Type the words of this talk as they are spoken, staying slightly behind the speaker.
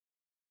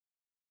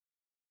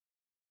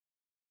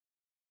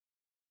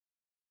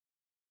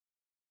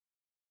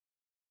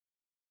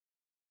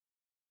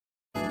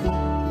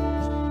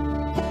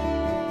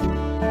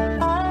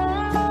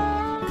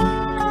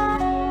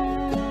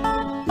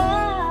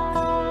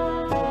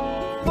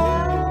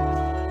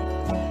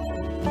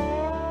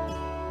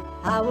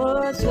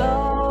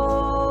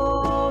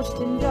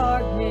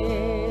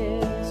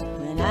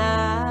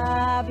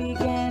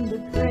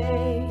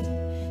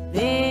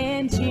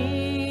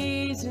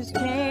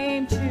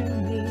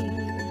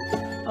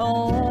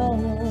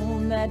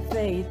on that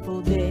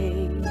faithful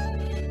day.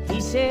 He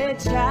said,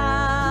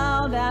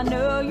 child, I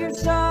know you're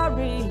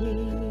sorry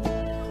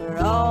for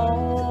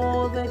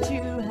all that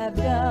you have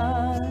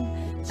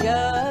done.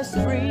 Just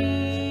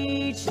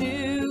reach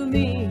to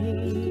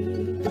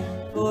me,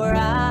 for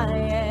I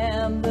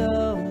am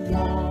the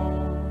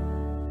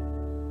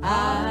one.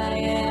 I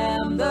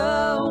am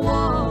the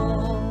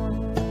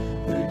one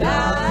who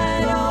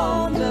died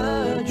on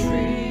the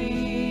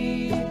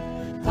tree.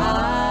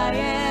 I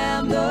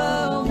am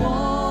the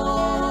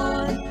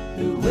one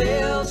who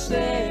will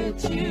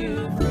set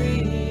you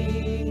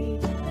free.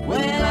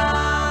 When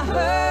I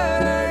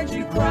heard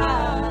you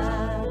cry,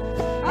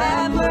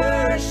 have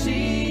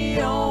mercy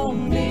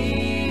on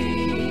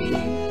me.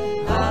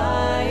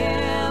 I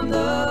am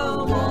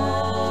the one.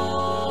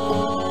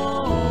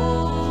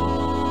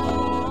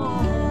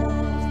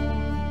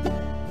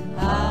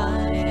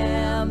 I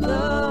am the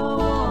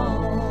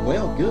one.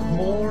 Well, good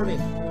morning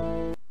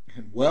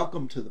and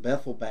welcome to the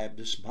Bethel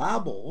Baptist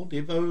Bible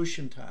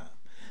Devotion Time.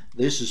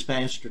 This is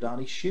Pastor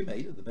Donnie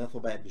Shoemate of the Bethel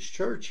Baptist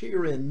Church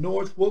here in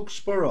North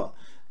Wilkesboro,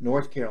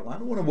 North Carolina.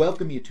 I want to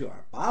welcome you to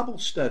our Bible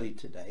study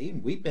today.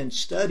 And we've been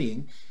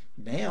studying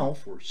now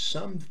for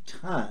some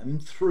time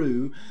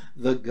through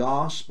the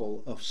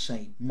Gospel of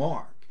St.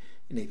 Mark.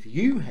 And if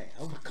you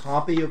have a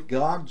copy of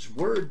God's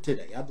Word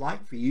today, I'd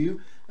like for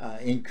you,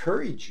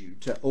 encourage you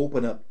to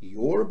open up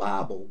your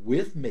Bible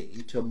with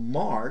me to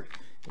Mark.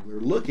 We're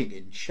looking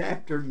in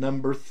chapter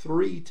number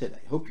 3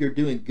 today. Hope you're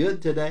doing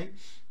good today.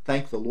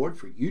 Thank the Lord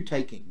for you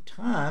taking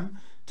time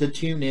to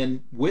tune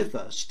in with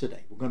us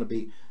today. We're going to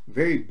be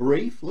very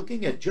brief,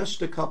 looking at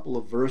just a couple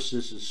of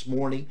verses this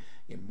morning.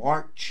 In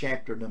Mark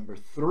chapter number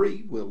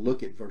 3, we'll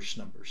look at verse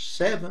number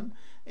 7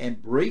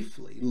 and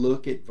briefly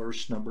look at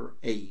verse number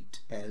 8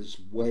 as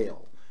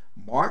well.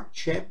 Mark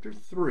chapter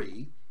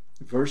 3,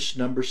 verse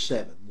number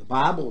 7. The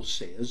Bible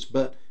says,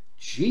 "But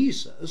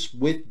Jesus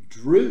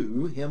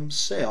withdrew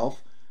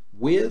himself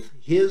with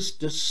his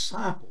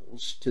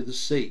disciples to the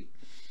sea."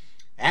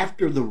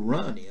 After the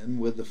run-in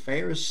with the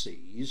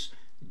Pharisees,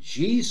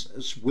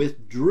 Jesus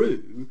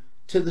withdrew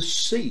to the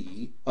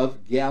Sea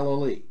of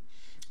Galilee.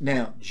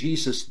 Now,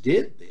 Jesus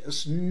did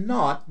this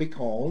not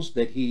because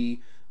that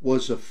he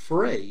was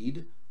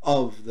afraid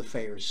of the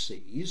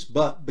Pharisees,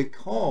 but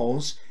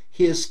because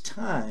his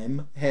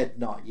time had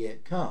not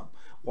yet come.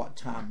 What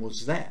time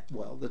was that?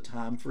 Well, the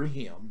time for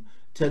him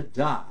to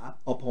die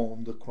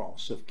upon the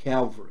cross of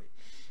Calvary.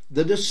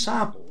 The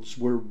disciples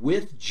were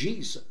with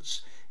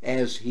Jesus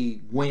as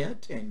he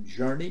went and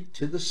journeyed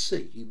to the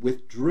sea. He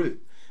withdrew.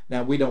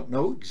 Now, we don't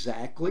know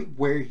exactly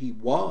where he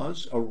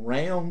was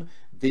around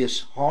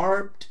this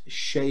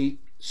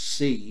harp-shaped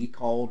sea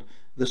called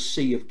the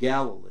Sea of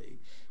Galilee.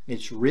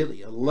 It's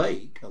really a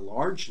lake, a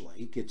large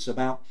lake. It's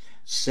about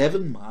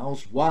 7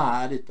 miles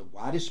wide at the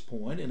widest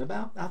point and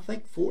about, I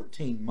think,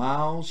 14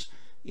 miles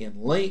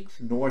in length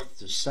north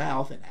to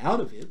south, and out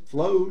of it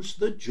flows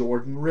the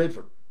Jordan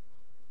River.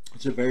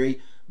 It's a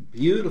very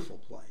beautiful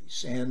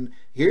place, and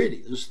here it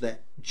is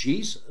that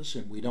Jesus,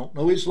 and we don't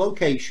know his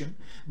location,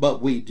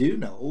 but we do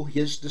know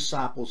his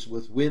disciples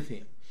was with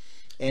him.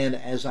 And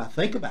as I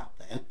think about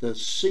that, the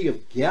Sea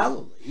of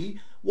Galilee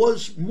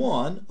was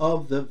one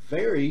of the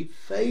very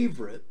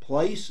favorite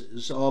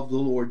places of the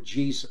Lord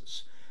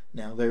Jesus.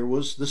 Now, there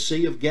was the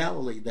Sea of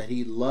Galilee that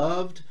he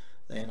loved,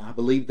 and I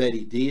believe that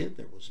he did.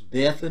 There was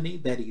Bethany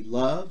that he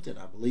loved, and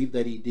I believe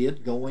that he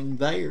did, going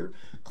there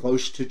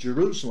close to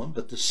Jerusalem.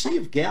 But the Sea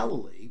of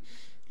Galilee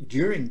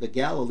during the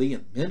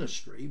Galilean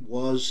ministry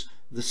was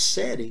the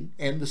setting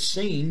and the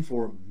scene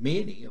for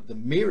many of the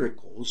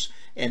miracles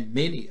and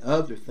many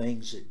other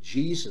things that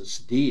Jesus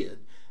did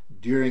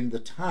during the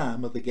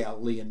time of the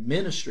Galilean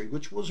ministry,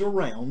 which was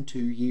around 2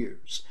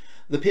 years.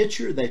 The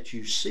picture that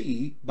you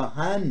see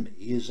behind me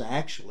is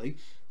actually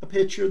a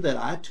picture that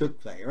I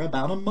took there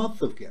about a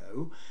month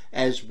ago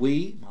as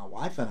my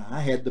wife and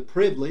I, had the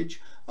privilege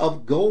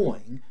of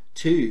going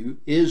to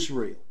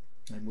Israel.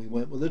 And we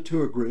went with a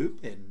tour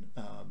group, and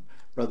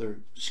Brother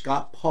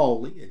Scott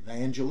Pauley,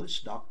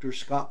 evangelist, Dr.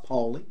 Scott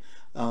Pauley,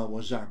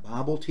 was our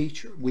Bible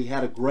teacher. We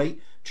had a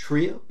great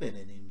trip and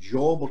an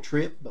enjoyable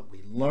trip, but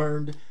we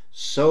learned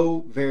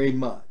so very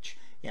much.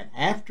 And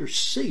after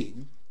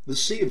seeing the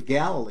Sea of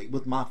Galilee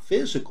with my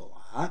physical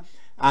eye,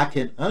 I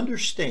can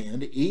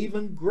understand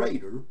even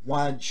greater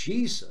why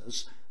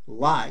Jesus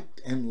liked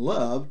and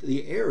loved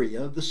the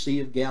area of the Sea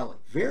of Galilee.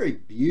 Very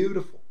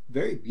beautiful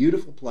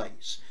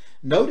place.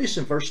 Notice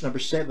in verse number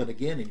 7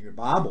 again in your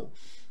Bible,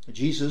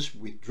 Jesus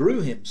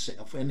withdrew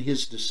himself and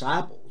his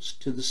disciples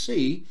to the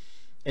sea,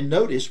 and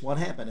notice what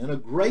happened. And a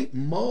great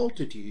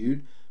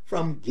multitude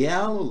from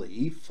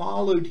Galilee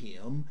followed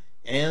him,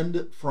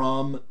 and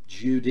from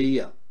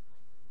Judea.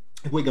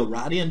 If we go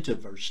right into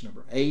verse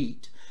number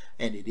 8,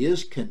 and it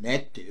is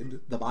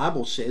connected, the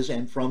Bible says,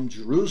 and from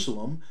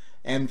Jerusalem,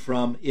 and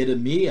from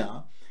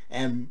Idumea,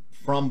 and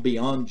from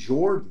beyond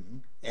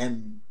Jordan,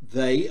 and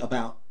they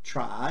about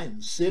Tyre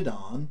and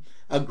Sidon,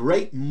 a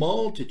great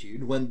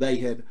multitude, when they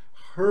had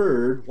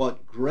heard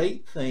what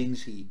great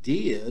things he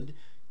did,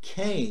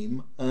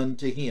 came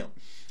unto him.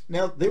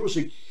 Now, there was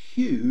a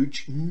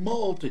huge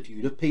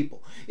multitude of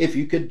people. If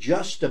you could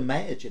just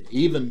imagine,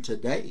 even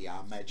today, I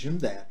imagine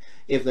that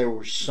if there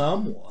were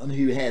someone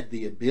who had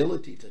the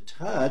ability to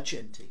touch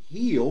and to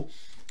heal,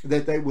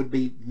 that there would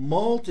be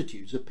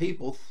multitudes of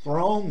people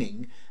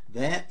thronging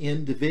that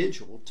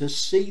individual to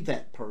see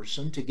that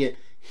person, to get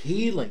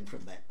healing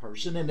from that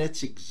person. And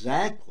that's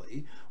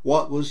exactly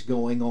what was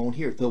going on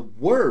here. The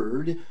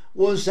word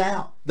was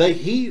out. The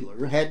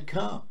healer had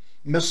come.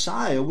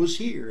 Messiah was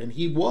here, and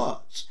he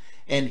was.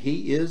 And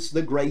he is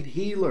the great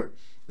healer.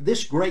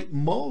 This great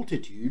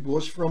multitude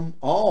was from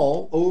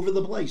all over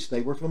the place.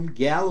 They were from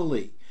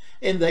Galilee,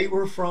 and they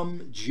were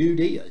from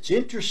Judea. It's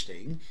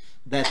interesting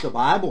that the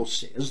Bible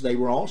says they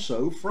were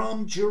also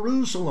from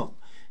Jerusalem.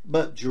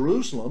 But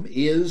Jerusalem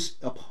is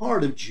a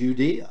part of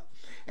Judea.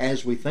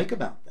 As we think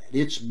about that,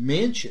 it's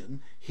mentioned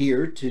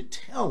here to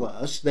tell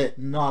us that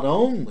not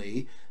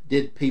only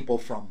did people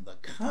from the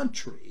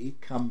country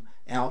come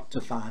out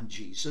to find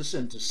Jesus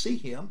and to see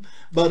him,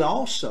 but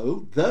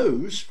also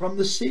those from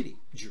the city,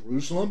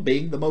 Jerusalem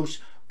being the most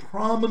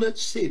prominent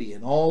city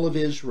in all of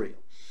Israel.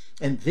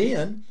 And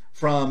then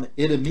from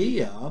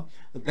Idumea,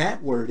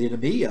 that word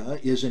Idumea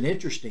is an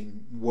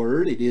interesting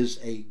word. It is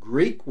a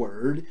Greek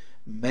word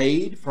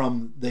made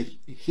from the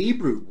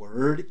Hebrew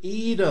word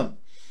Edom,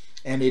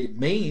 and it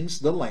means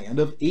the land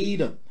of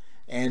Edom.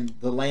 And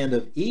the land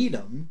of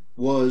Edom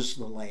was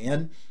the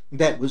land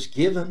that was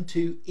given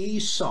to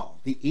Esau.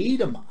 The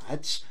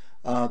Edomites,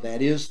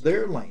 that is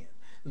their land.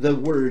 The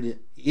word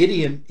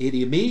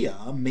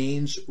Idumea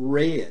means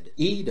red.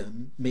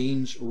 Edom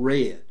means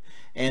red.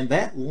 And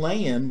that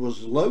land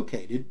was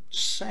located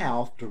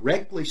south,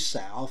 directly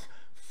south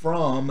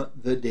from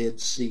the Dead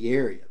Sea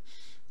area.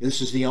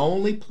 This is the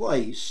only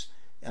place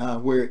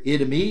where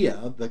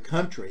Idumea, the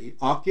country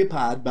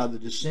occupied by the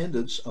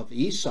descendants of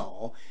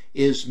Esau,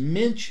 is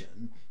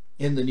mentioned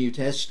in the New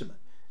Testament.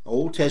 The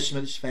Old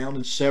Testament is found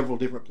in several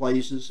different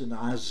places, in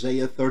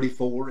Isaiah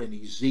 34 and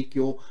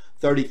Ezekiel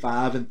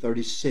 35 and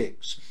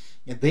 36.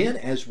 And then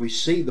as we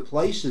see the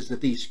places that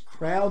these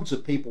crowds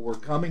of people were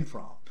coming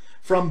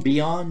from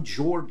beyond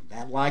Jordan,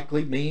 that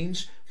likely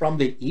means from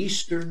the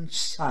eastern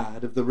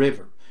side of the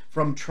river,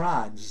 from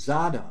Tyre,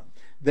 Zidon.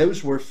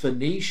 Those were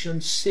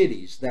Phoenician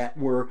cities that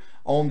were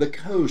on the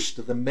coast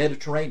of the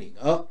Mediterranean,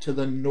 up to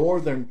the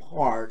northern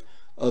part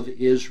of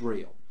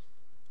Israel.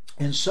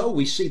 And so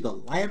we see the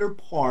latter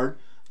part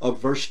of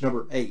verse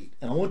number 8.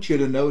 And I want you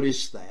to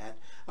notice that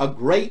a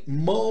great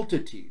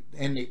multitude,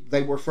 and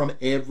they were from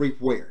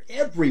everywhere.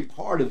 Every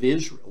part of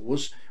Israel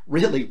was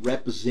really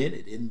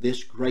represented in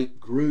this great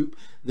group,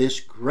 this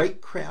great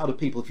crowd of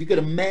people. If you could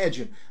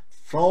imagine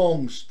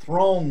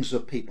throngs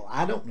of people.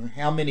 I don't know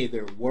how many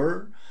there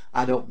were.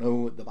 I don't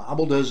know. The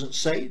Bible doesn't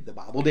say. The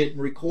Bible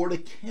didn't record a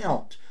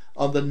count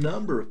of the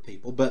number of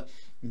people. But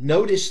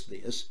notice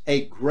this,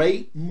 a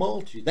great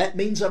multitude. That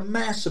means a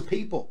mass of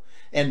people.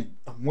 And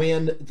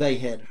when they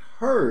had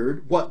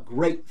heard what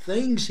great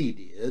things he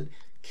did,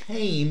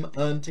 came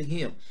unto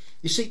him.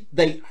 You see,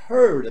 they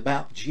heard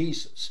about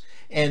Jesus,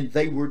 and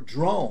they were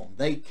drawn.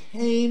 They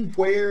came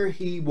where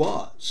he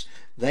was.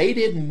 They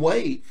didn't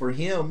wait for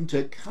him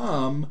to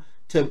come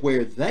to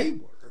where they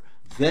were.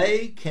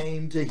 They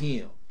came to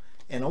him.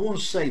 And I want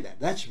to say that.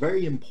 That's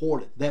very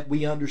important that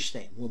we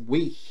understand. When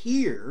we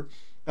hear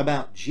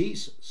about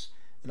Jesus,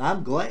 and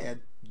I'm glad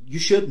you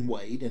shouldn't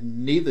wait,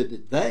 and neither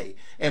did they,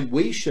 and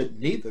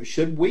neither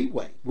should we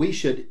wait. We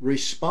should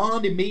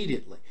respond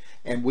immediately,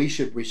 and we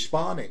should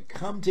respond and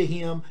come to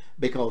him,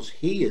 because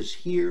he is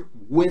here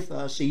with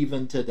us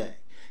even today.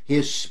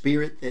 His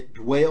Spirit that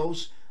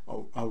dwells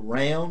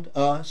around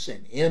us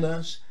and in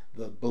us,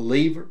 the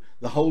believer,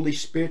 the Holy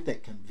Spirit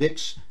that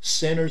convicts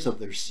sinners of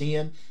their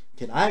sin.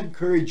 Can I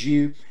encourage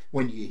you,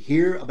 when you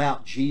hear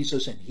about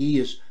Jesus and he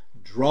is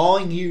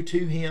drawing you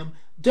to him,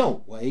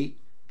 don't wait.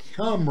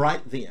 Come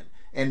right then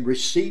and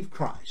receive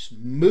Christ.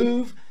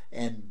 Move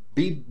and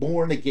be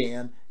born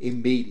again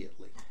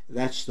immediately.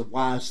 That's the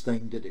wise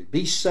thing to do.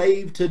 Be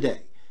saved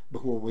today,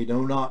 before we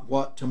know not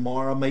what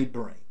tomorrow may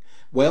bring.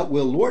 Well,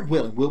 Lord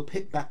willing, we'll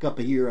pick back up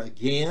here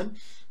again,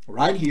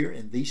 right here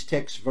in these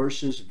text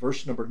verses,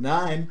 verse number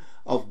 9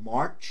 of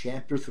Mark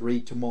chapter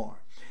 3 tomorrow.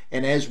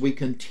 And as we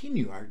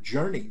continue our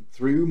journey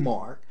through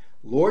Mark,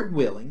 Lord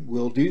willing,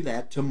 we'll do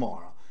that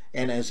tomorrow.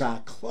 And as I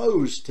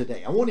close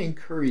today, I want to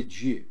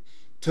encourage you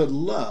to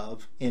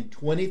love in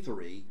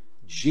 23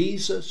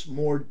 Jesus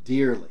more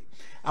dearly.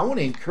 I want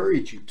to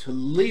encourage you to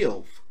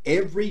live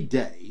every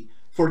day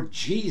for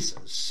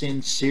Jesus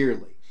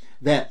sincerely,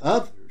 that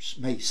others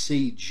may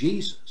see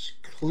Jesus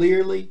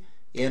clearly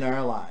in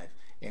our life.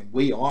 And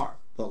we are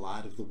the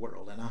light of the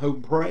world. And I hope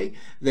and pray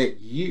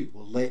that you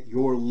will let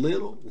your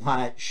little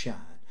light shine.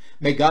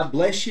 May God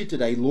bless you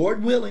today.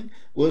 Lord willing,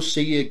 we'll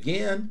see you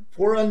again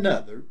for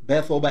another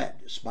Bethel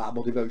Baptist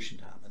Bible Devotion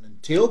Time. And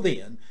until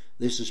then,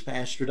 this is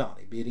Pastor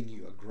Donnie bidding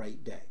you a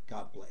great day.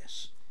 God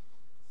bless.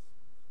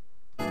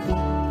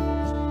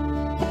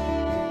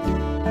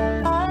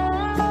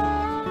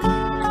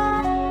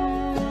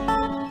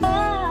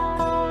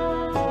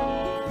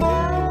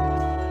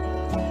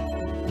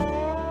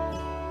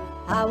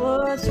 I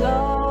was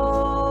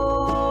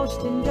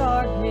lost in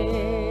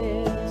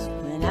darkness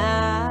when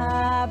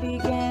I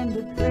began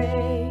to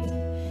pray.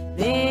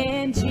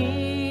 Then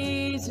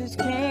Jesus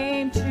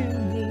came to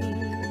me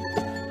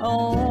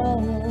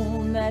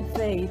on that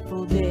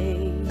fateful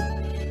day.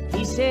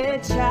 He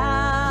said,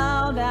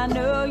 "Child, I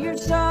know you're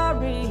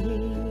sorry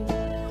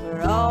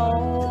for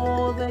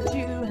all that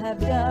you have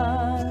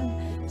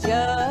done.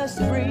 Just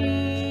breathe